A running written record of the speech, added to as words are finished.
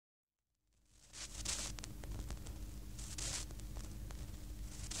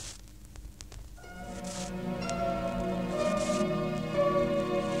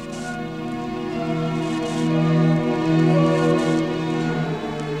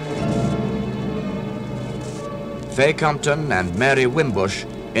Fay Compton and Mary Wimbush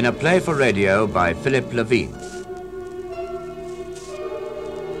in a play for radio by Philip Levene.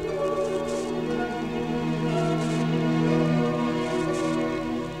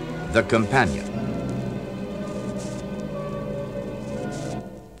 The Companion.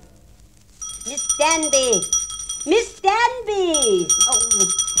 Miss Danby! Miss Danby! Oh,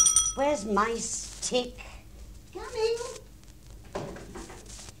 where's my stick? Coming.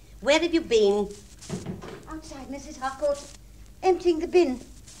 Where have you been? Outside, Mrs. Harcourt. Emptying the bin.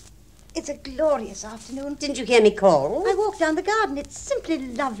 It's a glorious afternoon. Didn't you hear me call? I walked down the garden. It's simply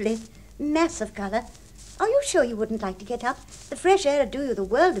lovely. Mass of colour. Are you sure you wouldn't like to get up? The fresh air would do you the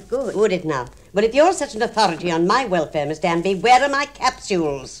world of good. Would it now? But if you're such an authority on my welfare, Miss Danby, where are my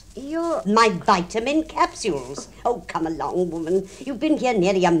capsules? My vitamin capsules. Oh, come along, woman. You've been here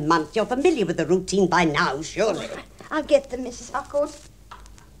nearly a month. You're familiar with the routine by now, surely. I'll get them, Mrs. Harcourt.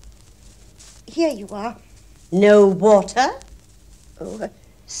 Here you are. No water? Oh,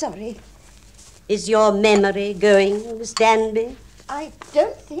 sorry. Is your memory going, Miss Danby? I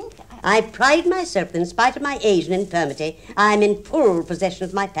don't think I pride myself that in spite of my age and infirmity, I'm in full possession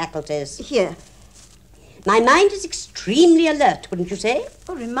of my faculties. Here. My mind is extremely alert, wouldn't you say?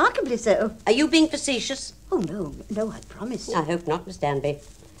 Oh, remarkably so. Are you being facetious? Oh, no, I promise. I hope not, Miss Danby.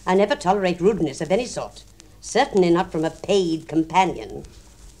 I never tolerate rudeness of any sort. Certainly not from a paid companion.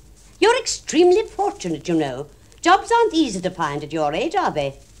 You're extremely fortunate, you know. Jobs aren't easy to find at your age, are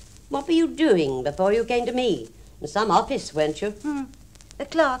they? What were you doing before you came to me? In some office, weren't you? A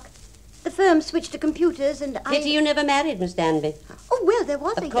clerk. The firm switched to computers and Pity you never married, Miss Danby. Oh, well, there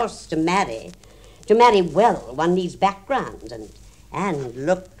was Of course, to marry well, one needs background and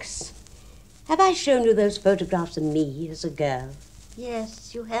looks. Have I shown you those photographs of me as a girl?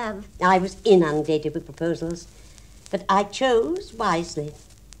 Yes, you have. I was inundated with proposals, but I chose wisely.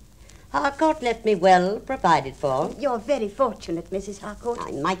 Harcourt left me well provided for. You're very fortunate, Mrs. Harcourt.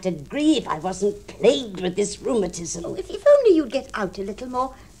 I might agree if I wasn't plagued with this rheumatism. Oh, if only you'd get out a little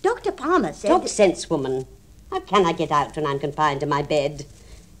more. Dr. Palmer said... Talk sense, woman. How can I get out when I'm confined to my bed?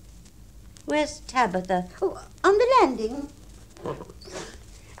 Where's Tabitha? Oh, on the landing.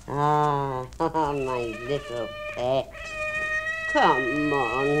 Ah, my little pet. Come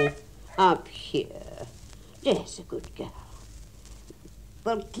on, up here. There's a good girl.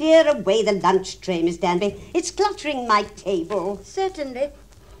 Well, clear away the lunch tray, Miss Danby. It's cluttering my table. Certainly.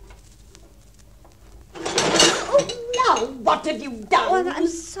 Oh, now, what have you done? Oh, I'm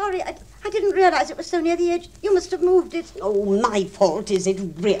sorry. I didn't realize it was so near the edge. You must have moved it. Oh, my fault, is it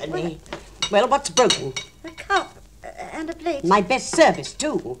really? Well, what's broken? A cup and a plate. My best service,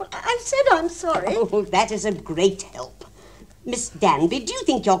 too. Well, I said I'm sorry. Oh, that is a great help. Miss Danby, do you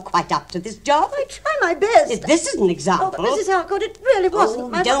think you're quite up to this job? I try my best. This is an example. Oh, but Mrs. Harcourt, it really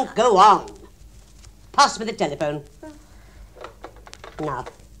wasn't. Oh, don't go on. Pass me the telephone. Now,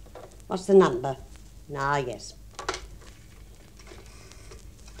 what's the number? Ah, yes.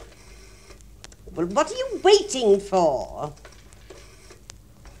 Well, what are you waiting for?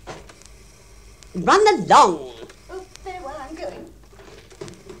 Run along. Oh, very well, I'm going.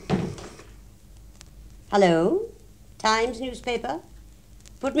 Hello? Times newspaper?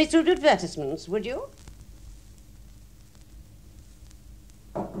 Put me through to advertisements, would you?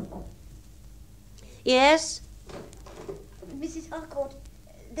 Yes? Mrs. Harcourt,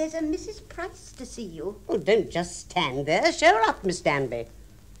 there's a Mrs. Price to see you. Oh, don't just stand there. Show her up, Miss Danby.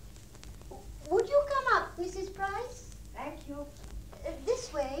 Would you come up, Mrs. Price? Thank you.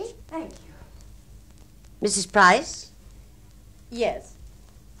 This way. Thank you. Mrs. Price? Yes.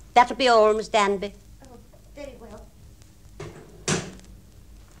 That'll be all, Miss Danby. Oh, very well.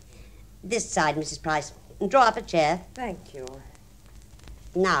 This side, Mrs. Price. Draw up a chair. Thank you.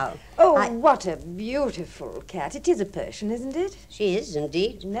 Now. Oh, what a beautiful cat. It is a Persian, isn't it? She is,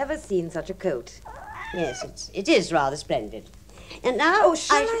 indeed. Never seen such a coat. Yes, it is rather splendid. And now... Oh,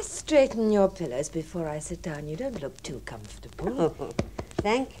 shall I straighten your pillows before I sit down? You don't look too comfortable. Oh,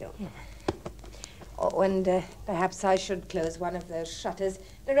 thank you. Yeah. Oh, and perhaps I should close one of those shutters.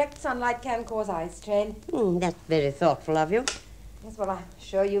 Direct sunlight can cause eye strain. That's very thoughtful of you. Yes, well, I'm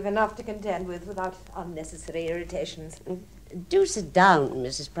sure you've enough to contend with without unnecessary irritations. Do sit down,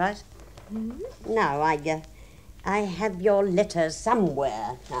 Mrs. Price. Mm-hmm. Now, I have your letters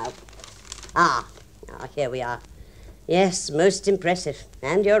somewhere now. Ah, here we are. Yes, most impressive.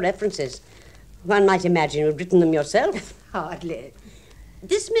 And your references. One might imagine you've written them yourself. Hardly.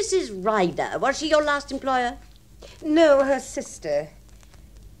 This Mrs. Ryder, was she your last employer? No, her sister.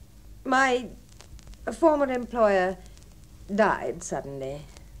 My former employer died suddenly.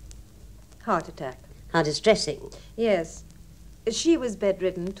 Heart attack. How distressing. Yes. She was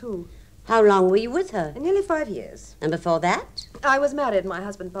bedridden, too. How long were you with her? Nearly 5 years. And before that? I was married, my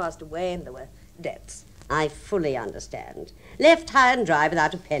husband passed away, and there were debts. I fully understand. Left high and dry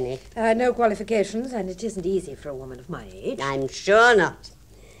without a penny. I had no qualifications, and it isn't easy for a woman of my age. I'm sure not.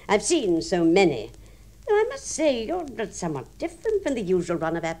 I've seen so many. Though I must say you're somewhat different from the usual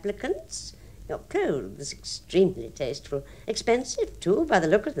run of applicants. Your clothes extremely tasteful. Expensive, too, by the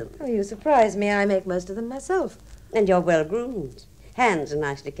look of them. Oh, you surprise me. I make most of them myself. And you're well-groomed. Hands are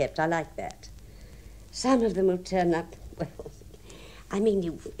nicely kept. I like that. Some of them will turn up, well, I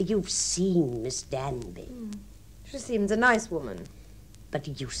mean, you've seen Miss Danby. She seems a nice woman.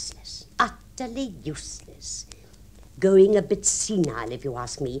 But useless. Utterly useless. Going a bit senile, if you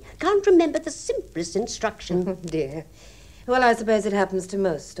ask me. Can't remember the simplest instruction. Oh, dear. Well, I suppose it happens to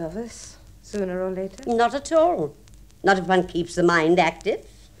most of us, sooner or later. Not at all. Not if one keeps the mind active.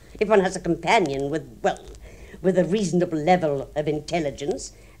 If one has a companion with a reasonable level of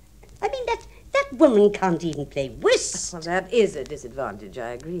intelligence. I mean, that woman can't even play whist. Well, that is a disadvantage,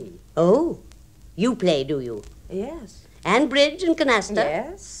 I agree. Oh, you play, do you? Yes. And bridge and canasta?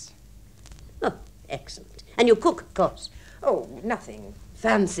 Yes. Oh, excellent. And you cook, of course. Oh, nothing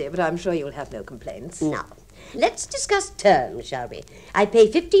fancy, but I'm sure you'll have no complaints. Now, let's discuss terms, shall we? I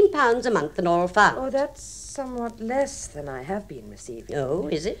pay £15 a month and all found. Oh, that's somewhat less than I have been receiving. Oh,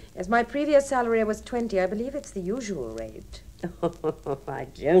 is it? As my previous salary was 20, I believe it's the usual rate. Oh, I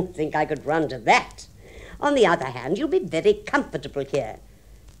don't think I could run to that. On the other hand, you'll be very comfortable here.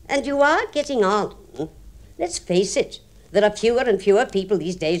 And you are getting on. Let's face it, there are fewer and fewer people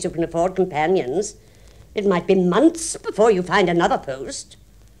these days who can afford companions. It might be months before you find another post.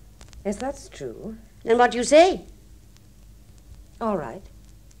 Yes, that's true. And what do you say? All right.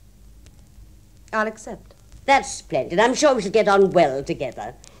 I'll accept. That's splendid. I'm sure we shall get on well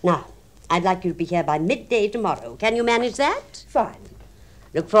together. Now, I'd like you to be here by midday tomorrow. Can you manage that? Fine.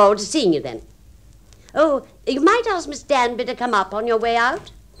 Look forward to seeing you then. Oh, you might ask Miss Danby to come up on your way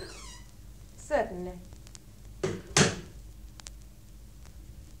out. Certainly.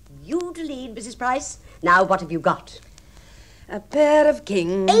 You to lead, Mrs. Price. Now, what have you got? A pair of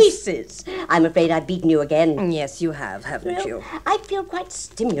kings. Aces! I'm afraid I've beaten you again. Yes, you have, haven't you? I feel quite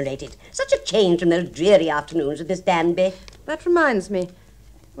stimulated. Such a change from those dreary afternoons with Miss Danby. That reminds me.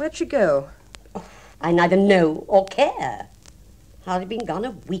 Where'd she go? I neither know or care. Hardly been gone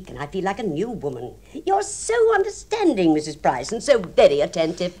a week, and I feel like a new woman. You're so understanding, Mrs. Price, and so very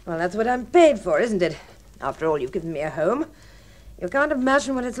attentive. Well, that's what I'm paid for, isn't it? After all, you've given me a home. You can't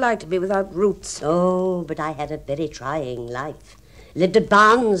imagine what it's like to be without roots. Oh, but I had a very trying life. Lived at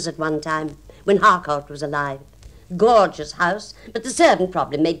Barnes at one time, when Harcourt was alive. Gorgeous house, but the servant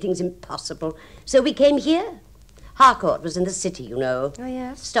problem made things impossible. So we came here. Harcourt was in the city, you know. Oh,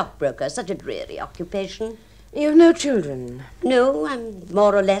 yes? Stockbroker, such a dreary occupation. You've no children? No, I'm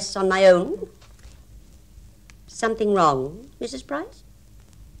more or less on my own. Something wrong, Mrs. Price?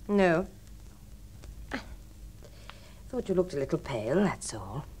 No. Thought you looked a little pale, that's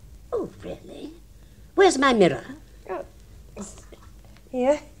all. Oh, really? Where's my mirror?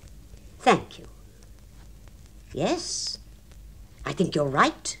 Here? Thank you. Yes, I think you're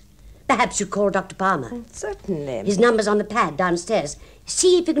right. Perhaps you call Dr. Palmer. Certainly. His number's on the pad downstairs.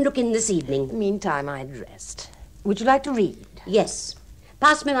 See if you can look in this evening. Meantime, I'd rest. Would you like to read? Yes.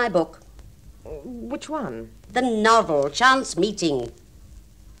 Pass me my book. Which one? The novel, Chance Meeting.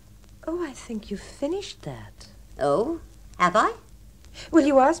 Oh, I think you've finished that. Oh, have I? Well,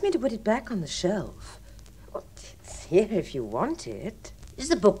 you asked me to put it back on the shelf. Well, it's here if you want it. Is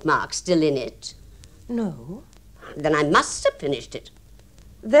the bookmark still in it? No. Then I must have finished it.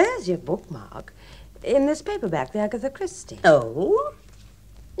 There's your bookmark. In this paperback, the Agatha Christie. Oh?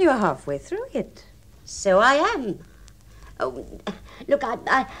 You're halfway through it. So I am. Oh, look,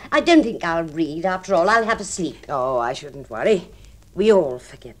 I don't think I'll read after all. I'll have a sleep. Oh, I shouldn't worry. We all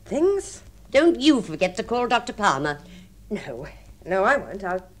forget things. Don't you forget to call Dr. Palmer. No, I won't.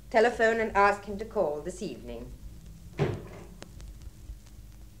 I'll telephone and ask him to call this evening.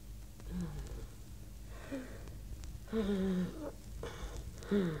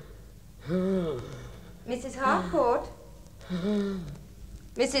 Mrs. Harcourt?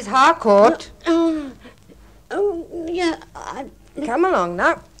 Mrs. Harcourt? Oh, yeah, Come along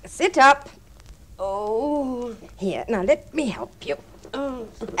now. Sit up. Oh. Here, now let me help you.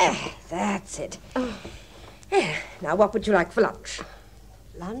 That's it. Now, what would you like for lunch?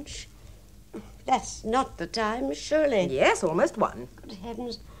 Lunch? That's not the time, surely. Yes, almost one. Good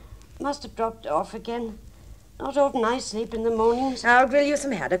heavens, must have dropped off again. Not often I sleep in the mornings. I'll grill you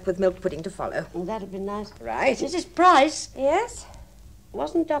some haddock with milk pudding to follow. Oh, that'd be nice. Right. Mrs. Price, Yes?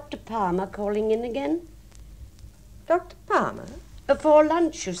 wasn't Dr. Palmer calling in again? Dr. Palmer? Before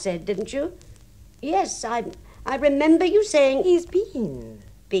lunch, you said, didn't you? Yes, I remember you saying... He's been.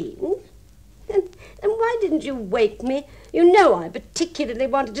 Been? Then why didn't you wake me? You know I particularly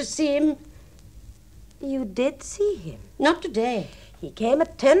wanted to see him. You did see him? Not today. He came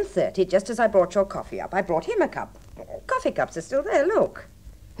at 10:30, just as I brought your coffee up. I brought him a cup. Coffee cups are still there, look.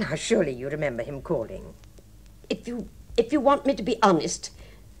 Now, surely you remember him calling. If you want me to be honest,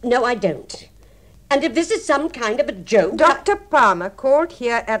 no, I don't. And if this is some kind of a joke... Dr. Palmer called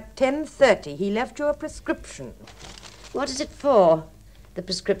here at 10:30. He left you a prescription. What is it for, the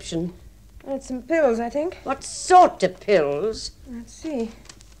prescription? It's some pills, I think. What sort of pills? Let's see.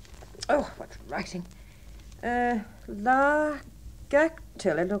 Oh, what writing. Largactil,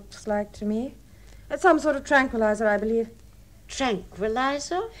 it looks like to me. It's some sort of tranquilizer, I believe.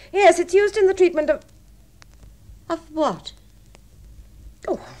 Tranquilizer? Yes, it's used in the treatment of... Of what?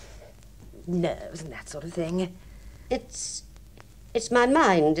 Oh, nerves and that sort of thing. It's my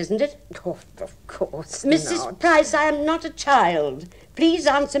mind, isn't it? Oh, of course Mrs. not. Price, I am not a child. Please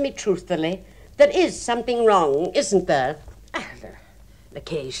answer me truthfully. There is something wrong, isn't there? An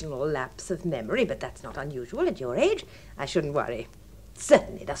occasional lapse of memory, but that's not unusual at your age. I shouldn't worry.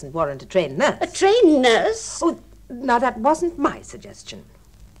 Certainly doesn't warrant a trained nurse. A trained nurse? Oh, now that wasn't my suggestion.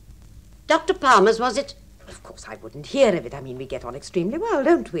 Dr. Palmer's, was it? Of course I wouldn't hear of it. I mean, we get on extremely well,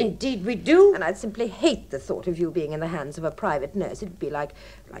 don't we? Indeed we do. And I'd simply hate the thought of you being in the hands of a private nurse. It'd be like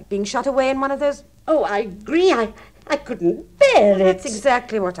being shut away in one of those... Oh, I agree. I couldn't bear it. That's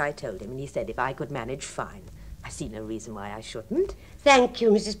exactly what I told him, and he said if I could manage, fine. I see no reason why I shouldn't. Thank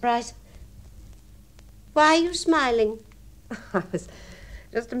you, Mrs. Price. Why are you smiling? I was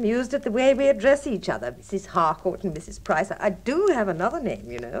just amused at the way we address each other, Mrs. Harcourt and Mrs. Price. I do have another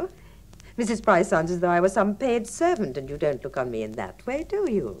name, you know. Mrs. Price sounds as though I was some paid servant, and you don't look on me in that way, do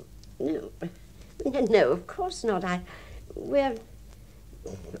you? No, of course not. We're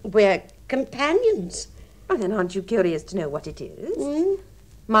companions. Oh, then aren't you curious to know what it is?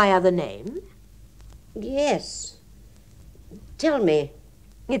 My other name? Yes. Tell me.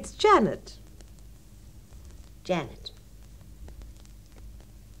 It's Janet. Janet.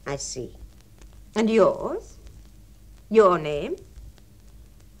 I see. And yours? Your name?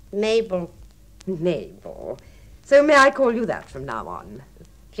 Mabel. Mabel. So may I call you that from now on?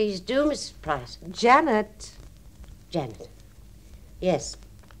 Please do, Mrs. Price. Janet. Janet. Yes.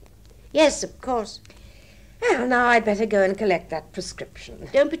 Yes, of course. Well, now I'd better go and collect that prescription.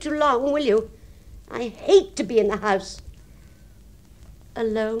 Don't be too long, will you? I hate to be in the house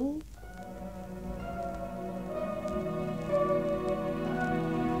alone.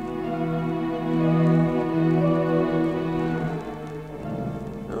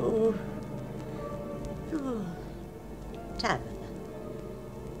 Tabitha.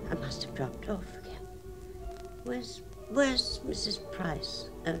 I must have dropped off again. Where's Mrs. Price?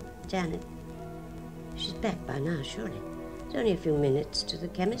 Janet. She's back by now, surely. It's only a few minutes to the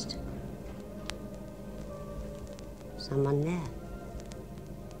chemist. Someone there.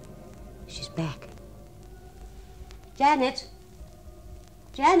 She's back. Janet?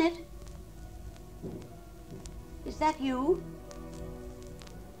 Janet? Is that you?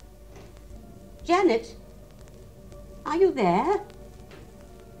 Janet? Are you there?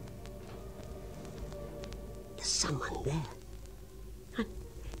 There's someone there.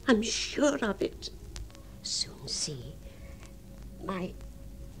 I'm sure of it. Soon see.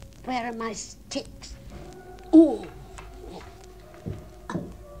 Where are my sticks? Ooh.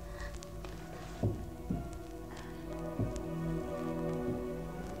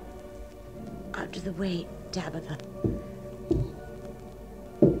 Out of the way, Tabitha.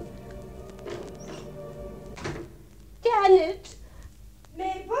 Janet!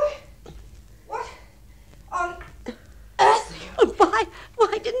 Mabel? What on earth?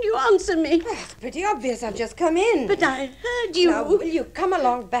 Why didn't you answer me? It's pretty obvious. I've just come in. But I heard you. Now, will you come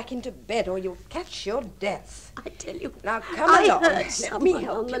along back into bed or you'll catch your death? I tell you. Now, come I along. heard Let me someone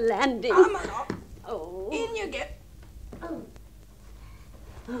help on you. the landing. Come along. Oh. In you get. Oh.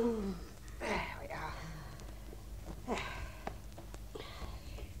 There we are.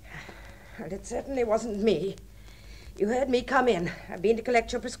 Well, it certainly wasn't me. You heard me come in. I've been to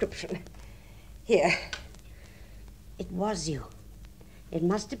collect your prescription. Here. It was you. It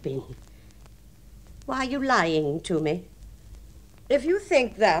must have been. Why are you lying to me? If you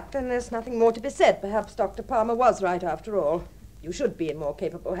think that, then there's nothing more to be said. Perhaps Dr. Palmer was right after all. You should be in more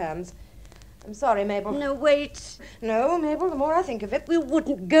capable hands. I'm sorry, Mabel. No, wait. No, Mabel, the more I think of it... You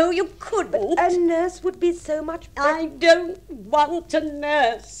wouldn't go. You couldn't. A nurse would be so much better. I don't want a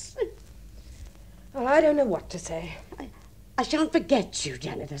nurse. Well, I don't know what to say. I shan't forget you,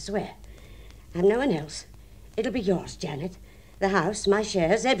 Janet, I swear. I'm no one else. It'll be yours, Janet. The house, my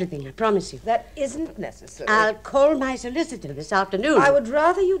shares, everything, I promise you. That isn't necessary. I'll call my solicitor this afternoon. I would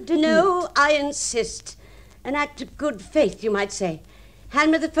rather you didn't. No, I insist. An act of good faith, you might say.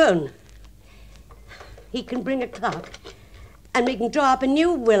 Hand me the phone. He can bring a clerk, and we can draw up a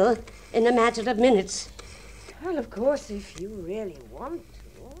new will in a matter of minutes. Well, of course, if you really want to.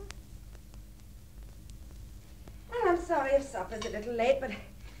 Well, I'm sorry if supper's a little late, but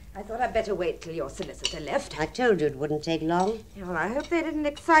I thought I'd better wait till your solicitor left. I told you it wouldn't take long. Yeah, well, I hope they didn't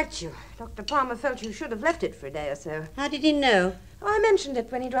excite you. Dr. Palmer felt you should have left it for a day or so. How did he know? Oh, I mentioned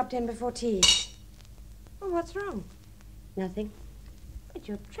it when he dropped in before tea. Oh, what's wrong? Nothing. But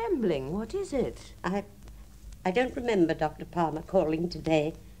you're trembling. What is it? I don't remember Dr. Palmer calling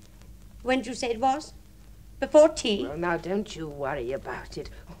today. When did you say it was? Before tea? Well, now, don't you worry about it.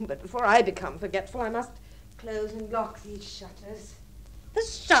 But before I become forgetful, I must close and lock these shutters. The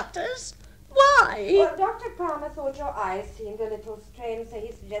shutters? Why? Well, Dr. Palmer thought your eyes seemed a little strained, so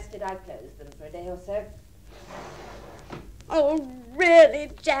he suggested I close them for a day or so. Oh,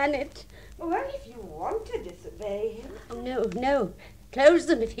 really, Janet? Well, if you want to disobey him. Oh, no. Close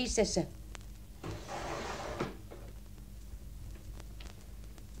them if he says so.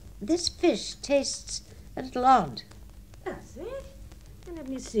 This fish tastes a little odd. Does it? Let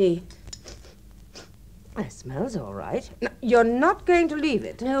me see. It smells all right. No, you're not going to leave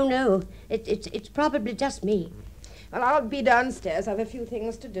it? No. It's probably just me. Well, I'll be downstairs. I have a few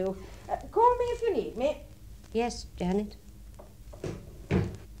things to do. Call me if you need me. Yes, Janet.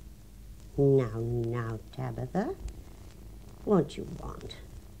 Now, Tabitha. What you want?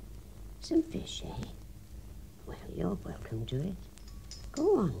 Some fish, eh? Well, you're welcome to it.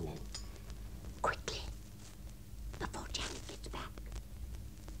 Go on, then. Quickly. Before Janet gets back.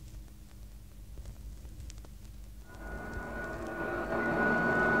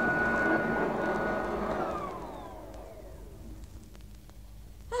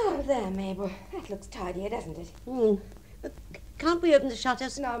 Oh, there, Mabel. That looks tidier, doesn't it? But can't we open the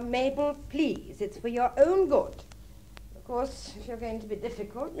shutters? Now, Mabel, please. It's for your own good. Of course, if you're going to be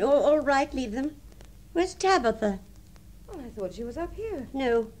difficult. Oh, all right, leave them. Where's Tabitha? Oh, I thought she was up here.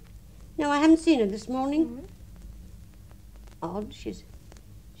 No, I haven't seen her this morning. Odd, she's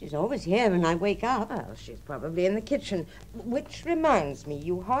always here when I wake up. Well, she's probably in the kitchen. Which reminds me,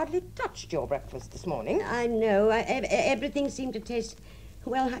 you hardly touched your breakfast this morning. I know. Everything seemed to taste,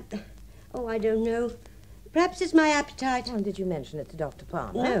 well, I don't know. Perhaps it's my appetite. Oh, did you mention it to Dr.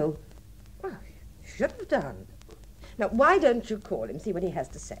 Palmer? No. Well, you should have done. Now, why don't you call him, see what he has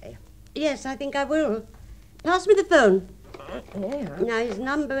to say? Yes, I think I will. Pass me the phone. Yeah. Now, his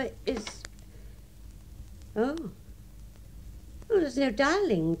number is... Oh, there's no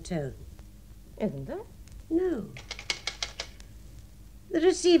dialing tone. Isn't there? No. The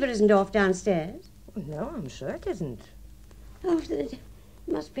receiver isn't off downstairs. No, I'm sure it isn't. Oh, it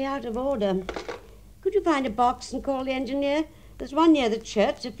must be out of order. Could you find a box and call the engineer? There's one near the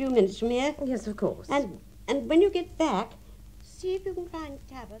church, a few minutes from here. Yes, of course. And when you get back, see if you can find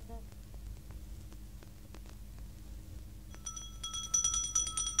Tabitha.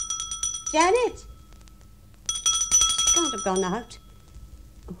 Janet! She can't have gone out.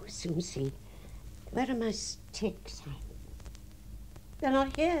 Oh, Susie, where are my sticks? They're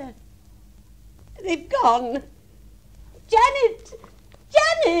not here. They've gone. Janet!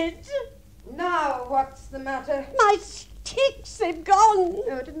 Now, what's the matter? My sticks, they've gone.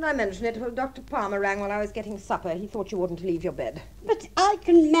 Oh, didn't I mention it? Well, Dr. Palmer rang while I was getting supper. He thought you wouldn't leave your bed. But I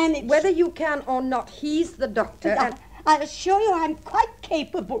can manage. Whether you can or not, he's the doctor. But I assure you I'm quite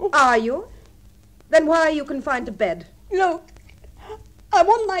capable. Are you? Then why are you confined to bed? Look, I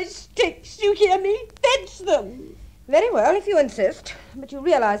want my sticks, you hear me? Fetch them. Very well, if you insist. But you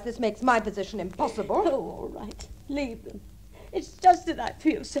realize this makes my position impossible. Oh, all right. Leave them. It's just that I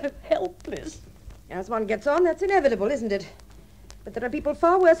feel so helpless. As one gets on, that's inevitable, isn't it? But there are people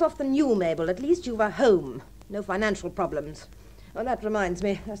far worse off than you, Mabel. At least you've a home. No financial problems. Oh, that reminds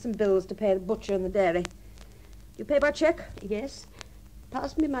me. There's some bills to pay the butcher and the dairy. You pay by cheque? Yes.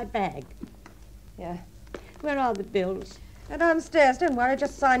 Pass me my bag. Yeah. Where are the bills? They're downstairs. Don't worry.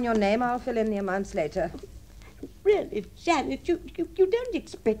 Just sign your name. I'll fill in the amounts later. Really, Janet, you don't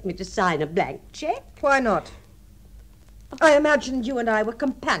expect me to sign a blank cheque? Why not? I imagined you and I were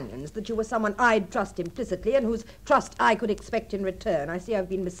companions, that you were someone I'd trust implicitly and whose trust I could expect in return. I see I've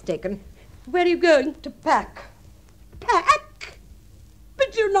been mistaken. Where are you going? To pack. Pack?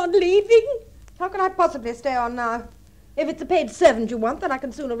 But you're not leaving? How can I possibly stay on now? If it's a paid servant you want, then I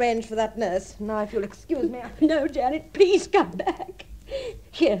can soon arrange for that nurse. Now, if you'll excuse me... No, Janet, please come back.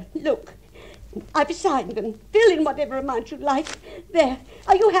 Here, look. I've signed them. Fill in whatever amount you like. There.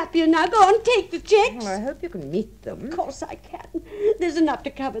 Are you happier now? Go on, take the checks. Well, I hope you can meet them. Of course I can. There's enough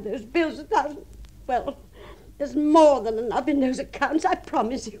to cover those bills. 1,000. Well, there's more than enough in those accounts, I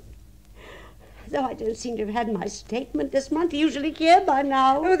promise you. Though I don't seem to have had my statement this month. Usually here by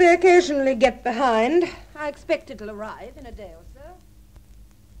now. Oh, they occasionally get behind. I expect it'll arrive in a day or so.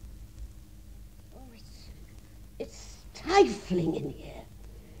 Oh, it's stifling in here.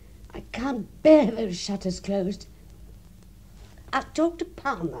 I can't bear those shutters closed. I'll talk to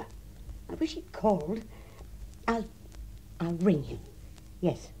Palmer. I wish he'd called. I'll ring him.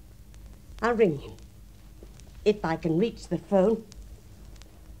 Yes, I'll ring him. If I can reach the phone.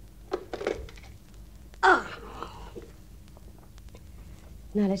 Ah!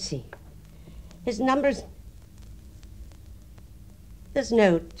 Now, let's see. His number's... There's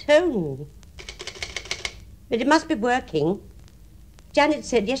no tone. But it must be working. Janet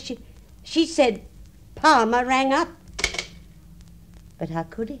said, yes, she said Palmer rang up. But how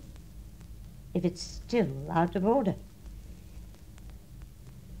could he? If it's still out of order.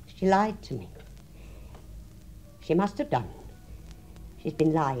 She lied to me. She must have done. She's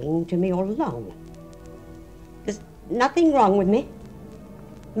been lying to me all along. There's nothing wrong with me.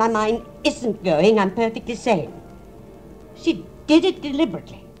 My mind isn't going. I'm perfectly sane. She did it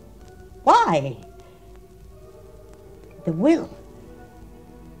deliberately. Why? The will.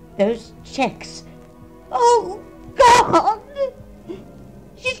 Those checks. Oh, God!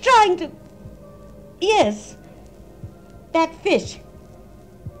 She's trying to... Yes. That fish.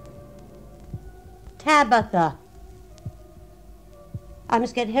 Tabitha. I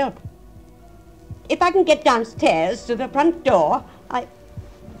must get help. If I can get downstairs to the front door,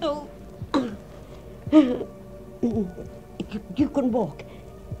 Oh. You can walk.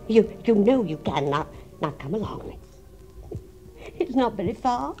 You know you can. Now come along. It's not very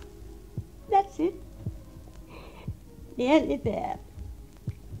far. That's it. Nearly there.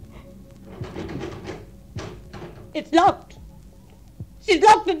 It's locked. She's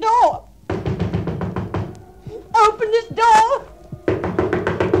locked the door. Open this door.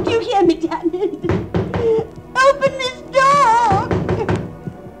 Do you hear me, Janet? Open this door.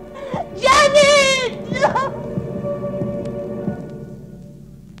 Janet!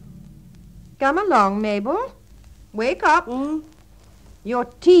 Come along, Mabel. Wake up. Your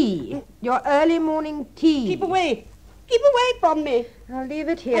tea. Your early morning tea. Keep away. Keep away from me. I'll leave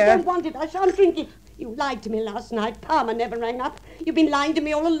it I here. don't want it. I shan't drink it. You lied to me last night. Palmer never rang up. You've been lying to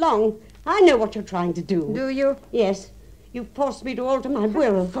me all along. I know what you're trying to do. Do you? Yes. You forced me to alter my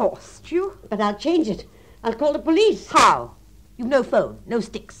will. Forced you? But I'll change it. I'll call the police. How? You've no phone, no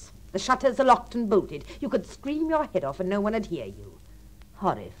sticks. The shutters are locked and bolted. You could scream your head off and no one would hear you.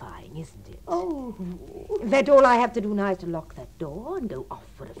 Horrifying, isn't it? Oh. In fact, all I have to do now is to lock that door and go off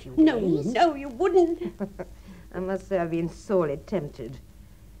for a few days. No, you wouldn't. I must say I've been sorely tempted.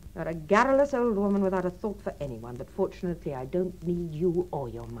 You're a garrulous old woman without a thought for anyone, but fortunately I don't need you or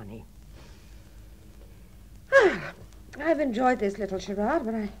your money. I've enjoyed this little charade,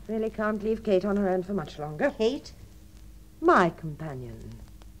 but I really can't leave Kate on her own for much longer. Kate? My companion.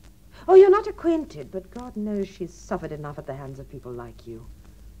 Oh, you're not acquainted, but God knows she's suffered enough at the hands of people like you.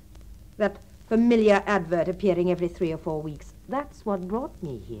 That familiar advert appearing every 3 or 4 weeks, that's what brought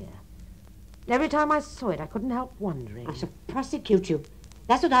me here. Every time I saw it, I couldn't help wondering. I shall prosecute you.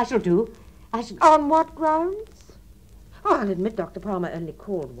 That's what I shall do. On what grounds? Oh, I'll admit Dr. Palmer only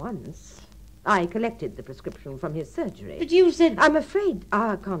called once. I collected the prescription from his surgery. But you said... I'm afraid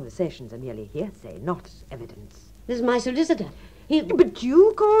our conversations are merely hearsay, not evidence. This is my solicitor. But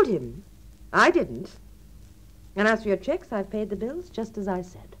you called him. I didn't. And as for your checks, I've paid the bills just as I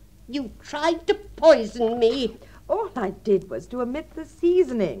said. You tried to poison me. All I did was to omit the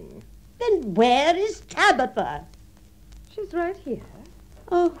seasoning. Then where is Tabitha? She's right here.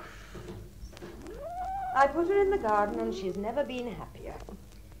 Oh. I put her in the garden and she's never been happier.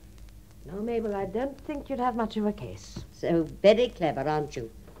 No, Mabel, I don't think you'd have much of a case. So very clever, aren't you?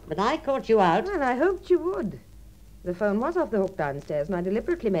 But I caught you out. Well, I hoped you would. The phone was off the hook downstairs, and I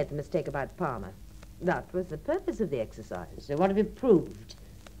deliberately made the mistake about Palmer. That was the purpose of the exercise. So what have you proved?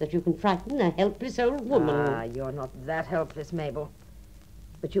 That you can frighten a helpless old woman? Ah, you're not that helpless, Mabel.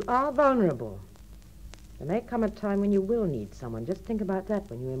 But you are vulnerable. There may come a time when you will need someone. Just think about that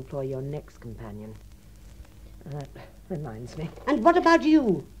when you employ your next companion. That reminds me. And what about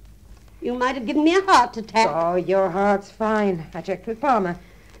you? You might have given me a heart attack. Oh, your heart's fine. I checked with Palmer.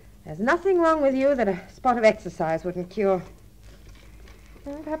 There's nothing wrong with you that a spot of exercise wouldn't cure.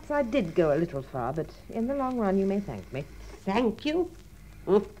 Well, perhaps I did go a little far, but in the long run you may thank me. Thank you?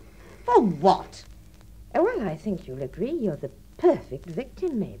 For what? Well, I think you'll agree you're the perfect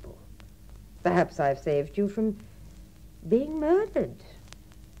victim, Mabel. Perhaps I've saved you from being murdered.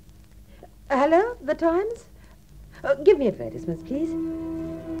 Hello, The Times? Give me advertisements, please.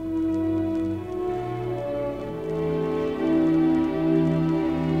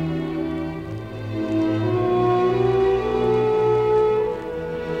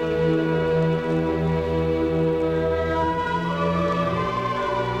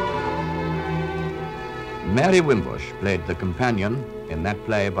 Mary Wimbush played the companion in that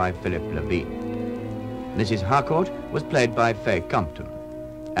play by Philip Levene. Mrs. Harcourt was played by Fay Compton,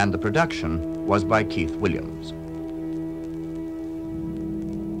 and the production was by Keith Williams.